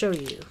didn't show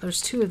you.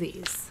 There's 2 of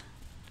these.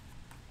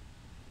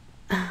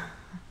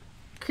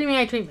 Creamy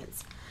eye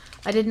treatments.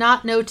 I did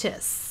not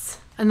notice.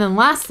 And then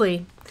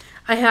lastly,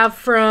 I have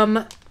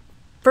from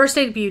First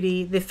Aid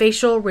Beauty the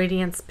Facial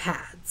Radiance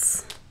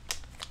Pads.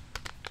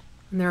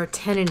 And there are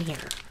 10 in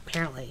here,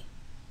 apparently.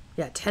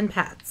 Yeah, 10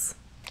 pads.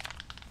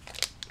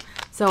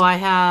 So I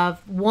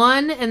have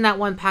 1 in that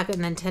 1 packet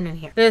and then 10 in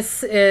here.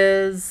 This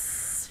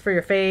is for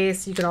your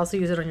face. You could also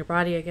use it on your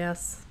body, I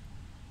guess.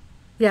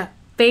 Yeah,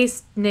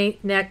 face, neck,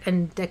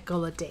 and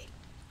décolleté.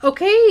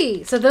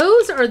 Okay, so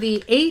those are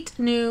the 8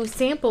 new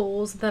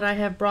samples that I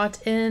have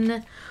brought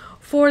in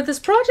for this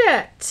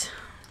project.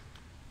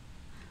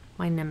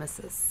 My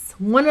nemesis.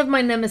 One of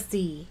my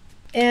nemesis.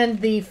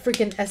 And the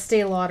freaking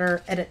Estee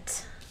Lauder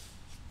Edit.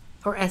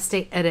 Or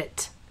Estee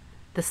Edit.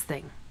 This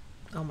thing.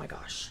 Oh my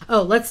gosh.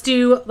 Oh, let's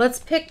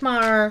pick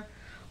my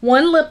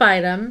 1 lip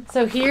item.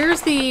 So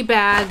here's the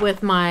bag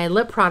with my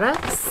lip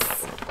products.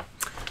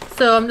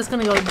 So I'm just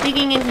gonna go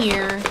digging in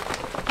here.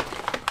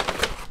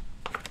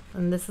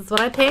 And this is what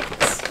I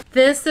picked.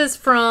 This is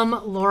from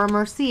Laura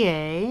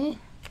Mercier.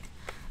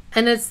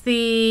 And it's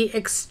the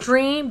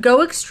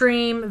Go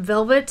Extreme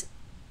Velvet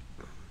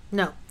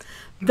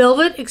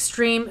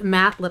Extreme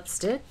Matte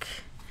Lipstick.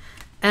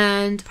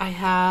 And I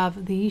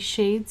have these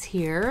shades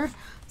here.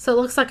 So it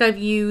looks like I've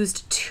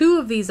used 2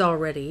 of these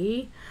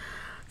already.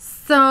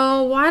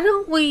 So why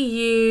don't we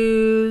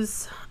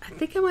use, I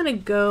think I'm gonna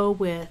go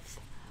with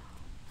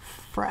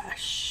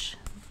Fresh.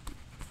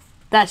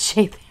 That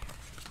shade there.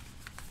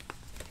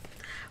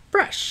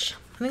 Fresh.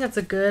 I think that's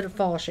a good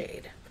fall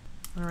shade.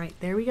 All right,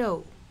 there we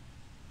go.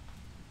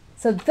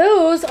 So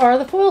those are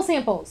the foil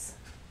samples.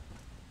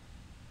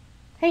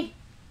 Hey,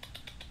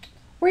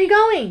 where are you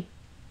going?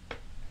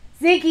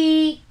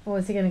 Ziggy. Oh,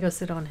 is he gonna go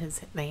sit on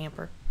the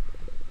hamper?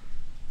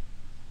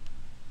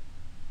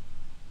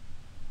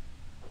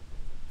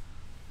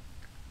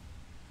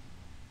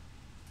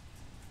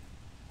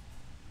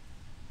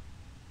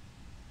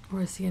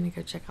 Or is he gonna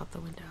go check out the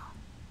window?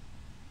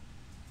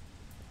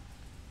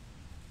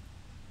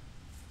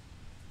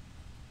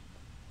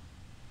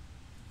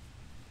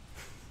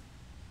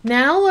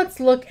 Now let's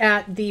look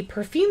at the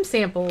perfume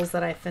samples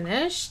that I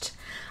finished.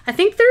 I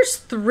think there's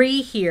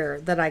 3 here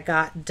that I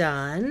got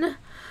done.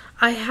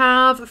 I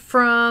have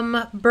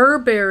from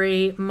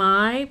Burberry,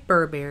 My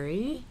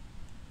Burberry.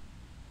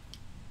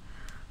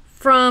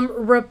 From,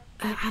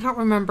 I don't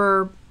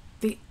remember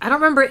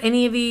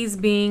any of these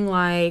being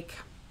like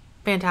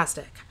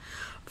Fantastic.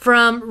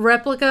 From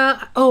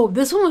Replica, oh,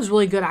 this one was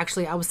really good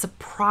actually. I was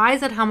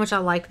surprised at how much I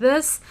liked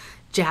this.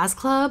 Jazz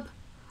Club.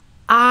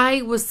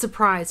 I was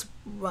surprised.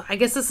 I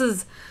guess this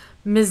is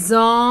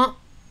Maison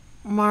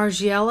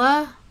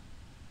Margiela.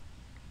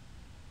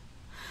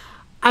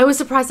 I was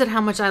surprised at how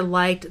much I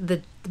liked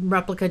the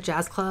Replica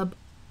Jazz Club.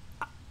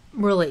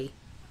 Really.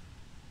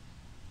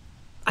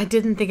 I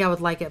didn't think I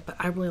would like it, but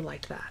I really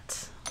liked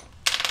that.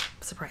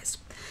 I'm surprised.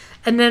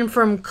 And then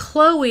from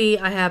Chloe,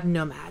 I have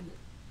Nomad.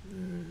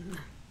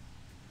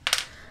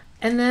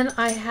 And then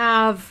I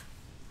have,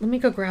 let me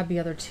go grab the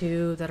other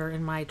 2 that are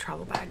in my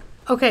travel bag.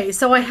 Okay,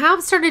 so I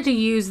have started to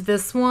use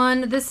this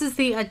one. This is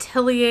the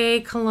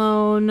Atelier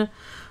Cologne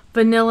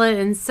Vanilla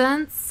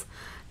Incense.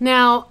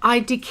 Now, I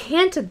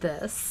decanted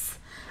this,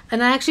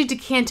 and I actually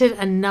decanted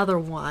another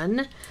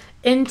one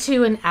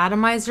into an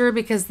atomizer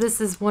because this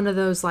is one of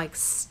those like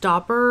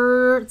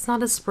stopper. It's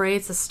not a spray,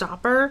 it's a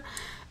stopper,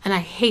 and I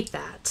hate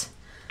that.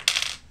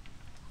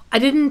 I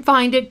didn't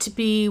find it to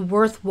be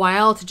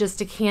worthwhile to just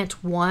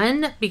decant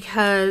one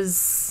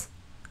because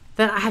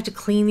then I have to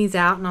clean these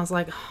out, and I was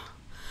like,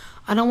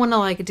 I don't want to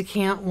like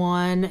decant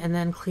one and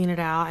then clean it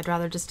out. I'd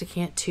rather just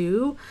decant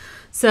 2.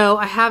 So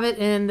I have it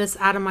in this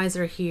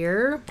atomizer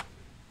here.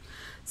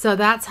 So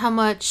that's how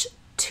much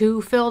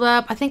 2 filled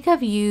up. I think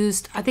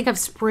I've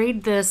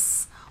sprayed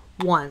this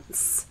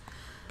once.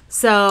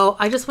 So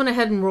I just went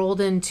ahead and rolled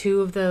in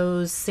 2 of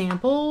those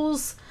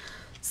samples.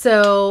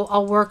 So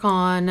I'll work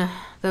on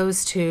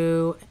those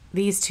 2,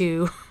 these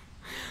 2,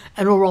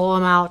 and we'll roll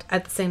them out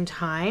at the same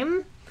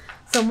time.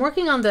 So I'm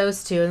working on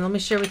those 2, and let me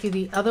share with you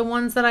the other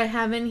ones that I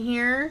have in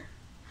here.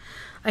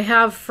 I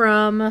have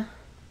from,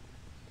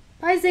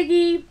 bye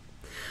Ziggy,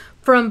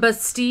 from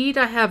Bastide,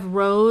 I have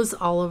Rose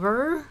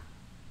Oliver.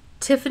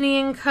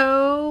 Tiffany &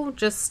 Co.,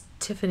 just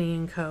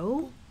Tiffany &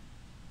 Co.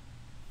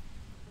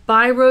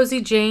 By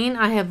Rosie Jane,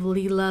 I have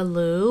Lila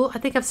Lou. I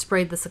think I've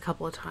sprayed this a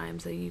couple of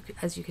times,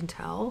 as you can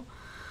tell.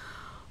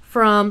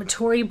 From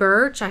Tory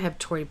Burch, I have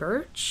Tory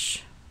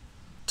Burch.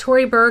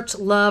 Tory Burch,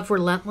 Love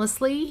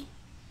Relentlessly.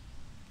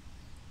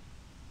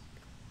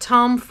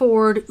 Tom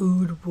Ford,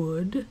 Oud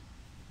Wood.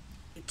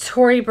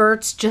 Tory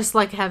Burch, Just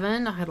Like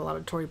Heaven. I had a lot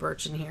of Tory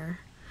Burch in here.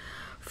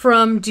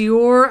 From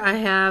Dior, I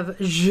have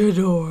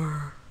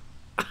J'adore.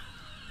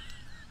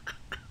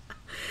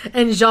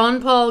 And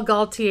Jean Paul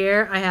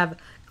Gaultier, I have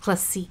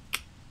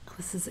Classique.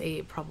 This is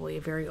probably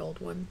a very old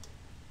one.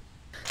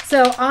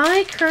 So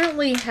I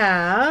currently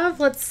have,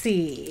 let's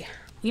see.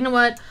 You know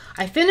what?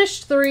 I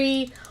finished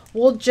 3.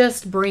 We'll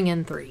just bring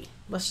in 3.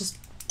 Let's just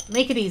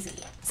make it easy.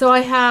 So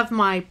I have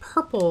my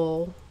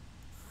purple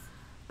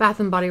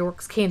Bath & Body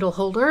Works candle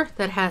holder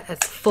that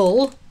it's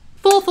full.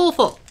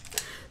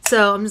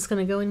 So I'm just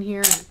going to go in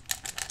here.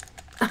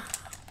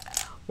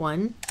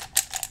 1,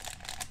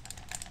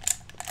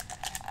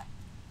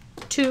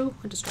 2,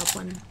 I just dropped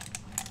 1,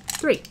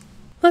 3.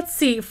 Let's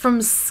see, from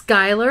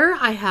Skylar,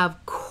 I have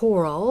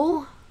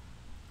Coral.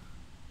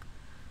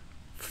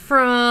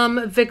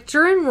 From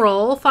Victor and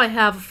Rolf, I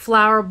have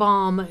Flower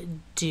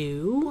Bomb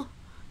Dew.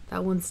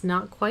 That one's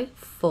not quite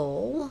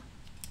full.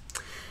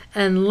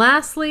 And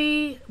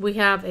lastly, we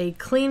have a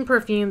clean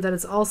perfume that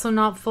is also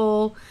not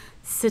full,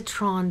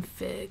 Citron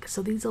Fig.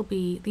 So these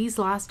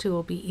last 2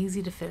 will be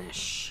easy to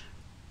finish.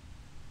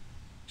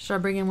 Should I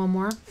bring in one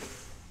more?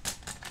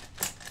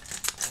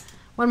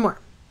 One more.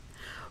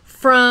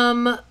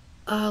 From,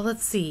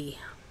 let's see,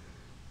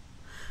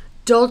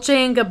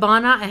 Dolce &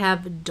 Gabbana, I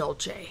have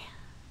Dolce.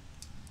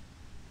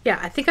 Yeah,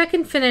 I think I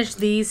can finish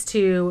these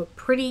 2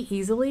 pretty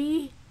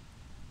easily.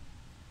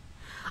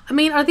 I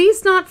mean, are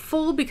these not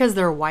full because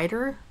they're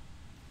wider?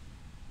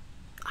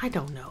 I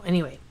don't know.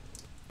 Anyway.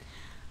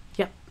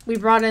 Yep, we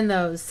brought in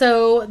those.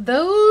 So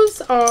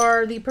those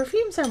are the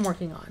perfumes I'm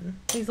working on.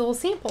 These little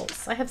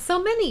samples. I have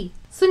so many.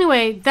 So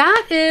anyway,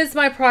 that is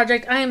my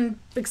project. I am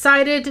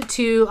excited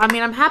to,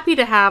 I'm happy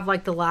to have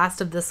like the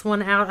last of this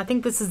one out. I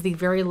think this is the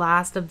very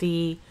last of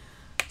the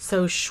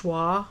So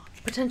Schwa,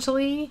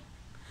 potentially,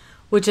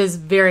 which is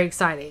very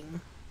exciting.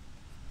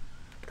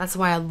 That's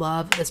why I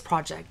love this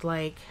project.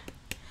 Like,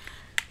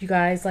 you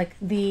guys, like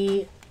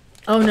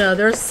oh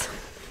no,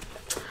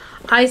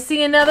 I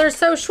see another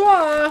So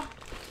Schwa.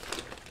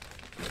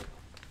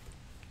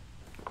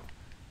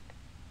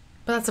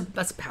 But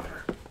that's a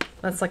powder.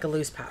 That's like a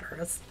loose powder.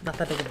 That's not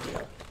that big of a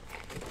deal.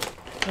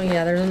 Oh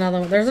yeah, there's another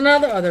one.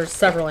 Oh, there's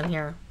several in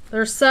here.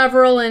 There's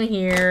several in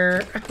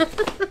here.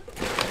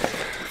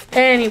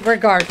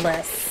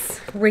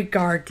 Regardless.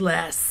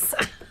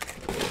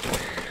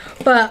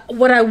 But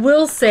what I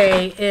will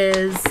say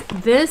is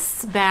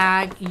this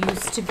bag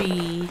used to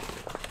be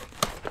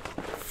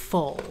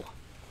full.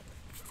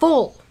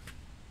 Full.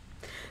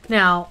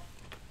 Now,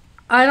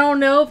 I don't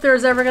know if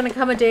there's ever going to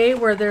come a day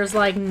where there's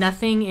like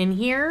nothing in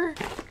here.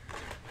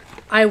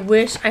 I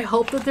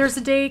hope that there's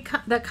a day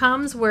that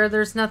comes where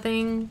there's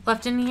nothing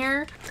left in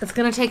here. It's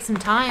going to take some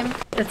time.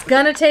 It's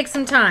going to take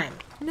some time.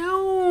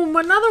 No,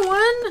 another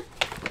one.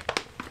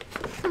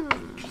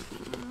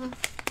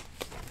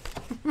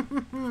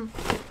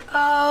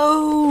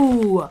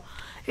 Oh,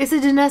 it's a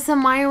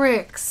Danessa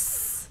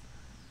Myricks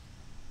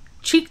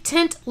cheek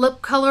tint,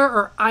 lip color,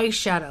 or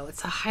eyeshadow.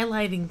 It's a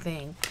highlighting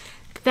thing.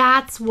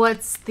 That's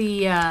what's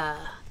the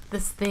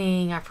this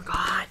thing. I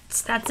forgot.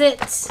 That's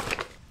it.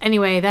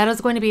 Anyway, that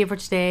is going to be it for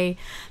today.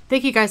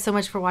 Thank you guys so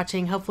much for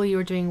watching. Hopefully you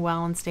are doing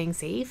well and staying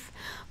safe.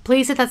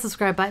 Please hit that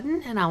subscribe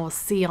button, and I will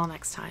see y'all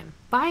next time.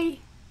 Bye.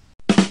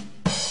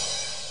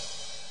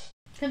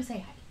 Come say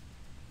hi.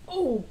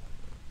 Oh.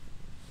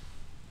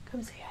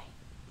 Come say hi.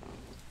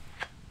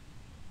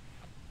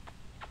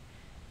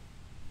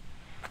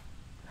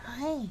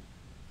 Hi.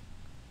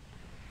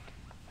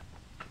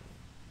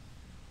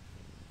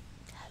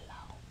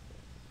 Hello.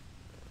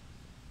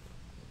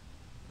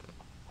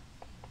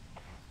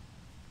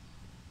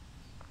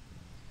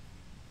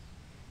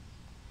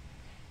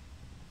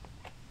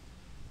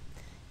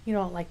 You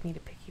don't like me to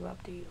pick you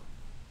up, do you?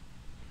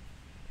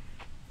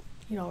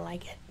 You don't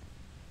like it.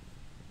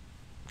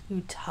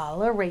 You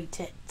tolerate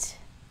it.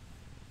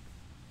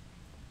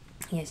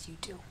 Yes, you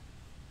do.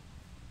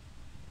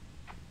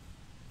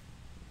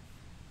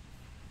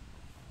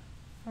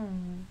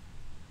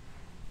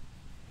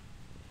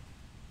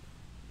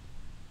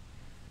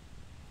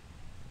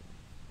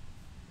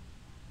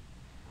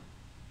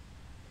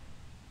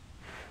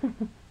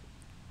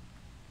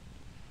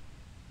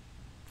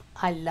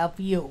 I love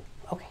you.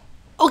 Okay.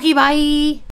 Okay, bye.